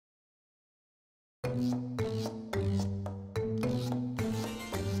Once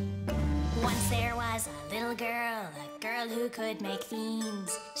there was a little girl, a girl who could make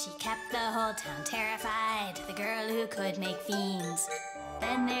fiends. She kept the whole town terrified, the girl who could make fiends.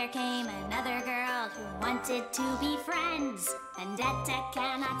 Then there came another girl who wanted to be friends. Vendetta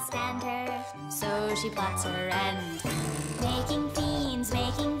cannot stand her, so she plots her end. Making fiends,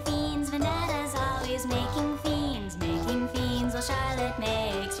 Vendetta's always making fiends while Charlotte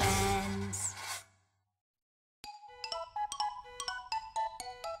makes friends.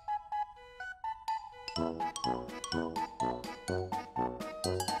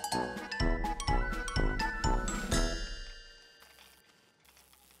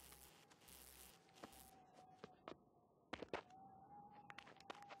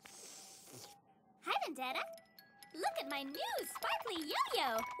 Hi, Vendetta. Look at my new sparkly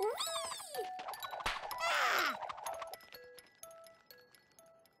yo-yo. Whee! Ah!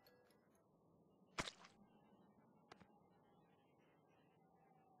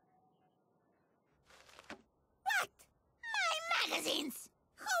 What? My magazines!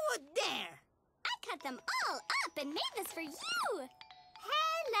 Who would dare? I cut them all up and made this for you.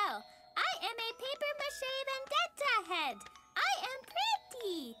 Hello. I am a paper-mache Vendetta head. I am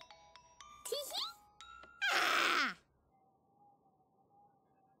pretty. Tee-hee. Ah! Ah!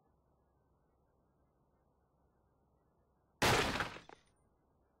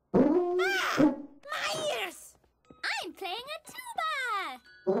 My ears! I'm playing a tuba.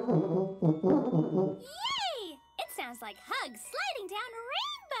 Yay! It sounds like hugs sliding down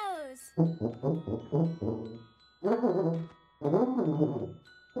rainbows.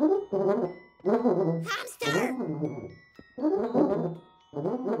 Hamster!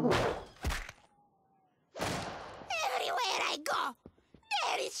 Everywhere I go,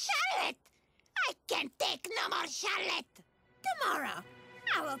 there is Charlotte. I can't take no more Charlotte. Tomorrow,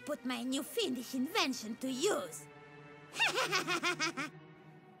 I will put my new fiendish invention to use.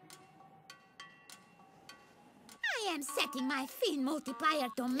 I am setting my fiend multiplier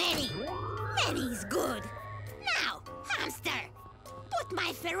to many. Many is good. Now, hamster, put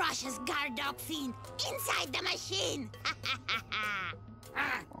my ferocious guard dog fiend inside the machine.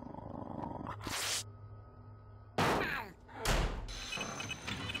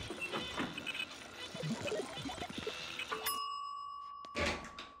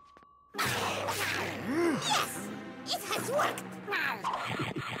 Yes, it has worked.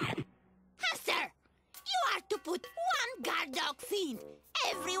 Hamster, you are to put one guard dog fiend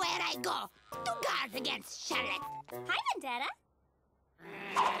everywhere I go to guard against Charlotte. Hi, Vendetta.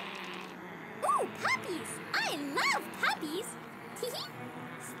 Ooh, puppies! I love puppies. Tee-hee.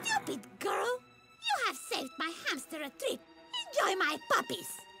 Stupid girl, you have saved my hamster a trip. Enjoy my puppies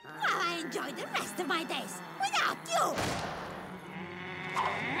while I enjoy the rest of my days without you.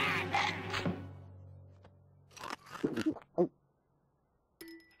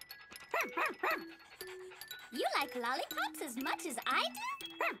 You like lollipops as much as I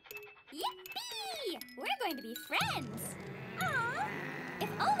do? Yippee! We're going to be friends. Aww. If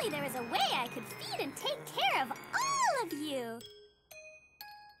only there was a way I could feed and take care of all of you.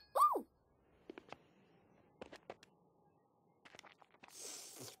 Ooh!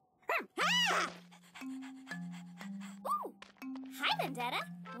 Ooh! Hi, Vendetta.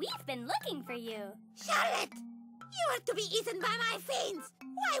 We've been looking for you. Charlotte, you are to be eaten by my fiends.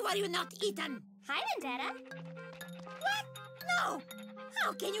 Why were you not eaten? Hi, Vendetta. What? No.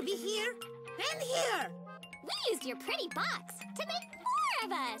 How can you be here and here? We used your pretty box to make more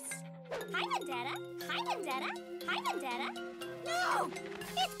of us. Hi, Vendetta. Hi, Vendetta. Hi, Vendetta. No,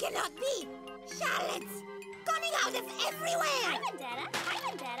 it cannot be. Charlotte's coming out of everywhere. Hi, Vendetta. Hi,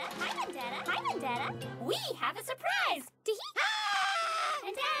 Vendetta. Hi, Vendetta. Hi, Vendetta. We have a surprise. Tee-hee. Ah!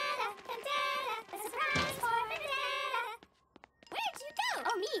 Vendetta. Vendetta. A surprise for Vendetta. Where'd you go?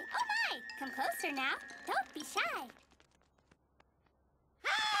 Oh, me. Oh, my. Come closer now. Don't be shy.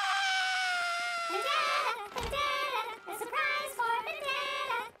 Vendetta. Vendetta. A surprise for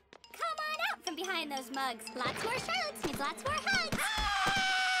Vendetta. Come on out from behind those mugs. Lots more Charlottes means lots more hugs.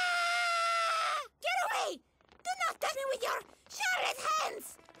 Get away! Do not touch me with your Charlotte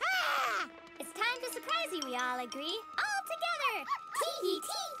hands! Ah! It's time to surprise you, we all agree. All together!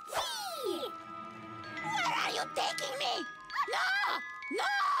 Tee-hee-tee-hee! Where are you taking me? No!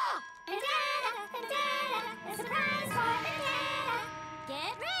 No! Vendetta! Vendetta! A surprise for Vendetta!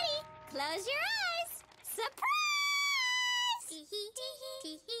 Get ready! Close your eyes! Surprise!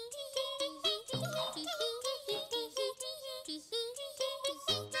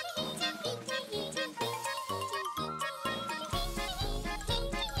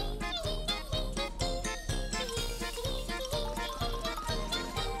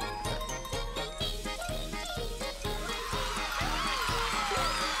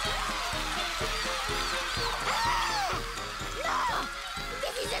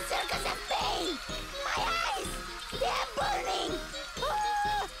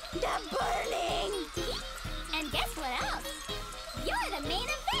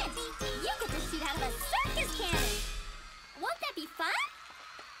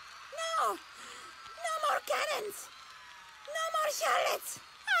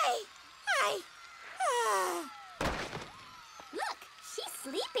 Look, she's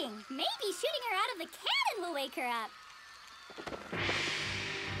sleeping. Maybe shooting her out of the cannon will wake her up.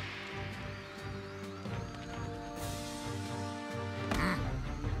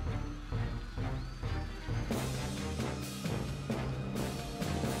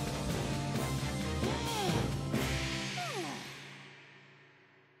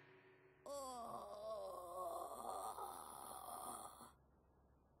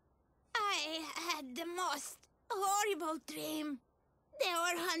 I had the most horrible dream. There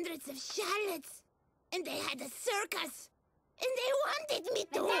were hundreds of Charlottes, and they had a circus, and they wanted me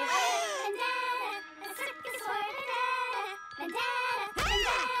to... Vendetta, a circus for Vendetta.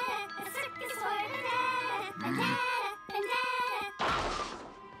 Vendetta, a circus for Vendetta. Vendetta.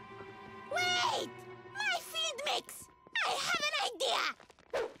 Wait! My fiend mix! I have an idea!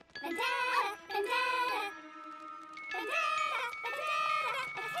 Vendetta, Vendetta. Vendetta, Vendetta,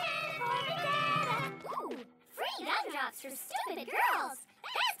 a cannon for Vendetta. Ooh, free gumdrops for stupid girls.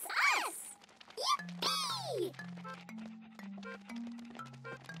 That's us! Yippee!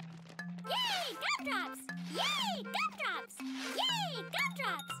 Yay, gumdrops! Yay, gumdrops! Yay,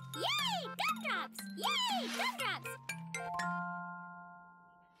 gumdrops! Yay, gumdrops! Yay, gumdrops!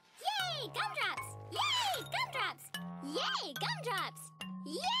 Yay, gumdrops! Yay, gumdrops! Yay, gumdrops!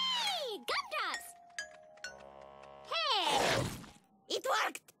 Yay, gumdrops! Hey! It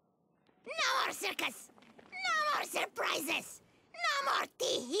worked! No more circus! No more surprises! No more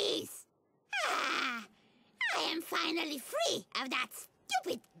tee-hees! Ah! I am finally free of that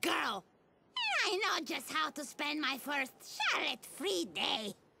stupid girl! And I know just how to spend my first Charlotte-free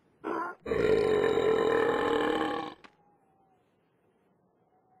day!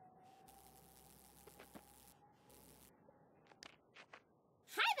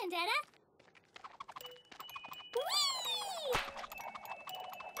 Hi, Vendetta! Whee!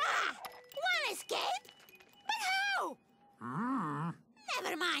 Ah! One escaped? But how?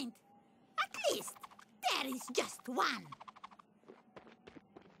 Never mind. At least there is just one.